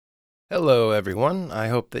Hello, everyone. I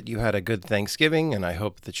hope that you had a good Thanksgiving, and I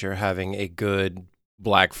hope that you're having a good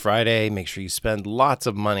Black Friday. Make sure you spend lots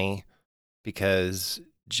of money because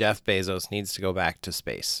Jeff Bezos needs to go back to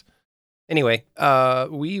space. Anyway,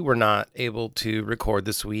 we were not able to record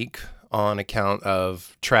this week on account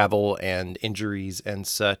of travel and injuries and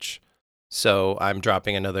such. So I'm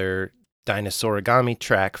dropping another Dinosaur Origami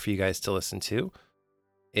track for you guys to listen to.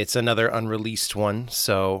 It's another unreleased one,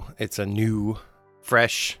 so it's a new,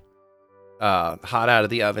 fresh, hot out of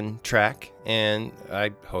the oven track, and I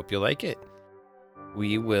hope you like it.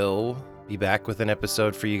 We will be back with an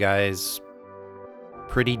episode for you guys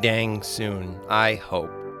pretty dang soon, I hope.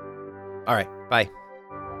 All right, bye.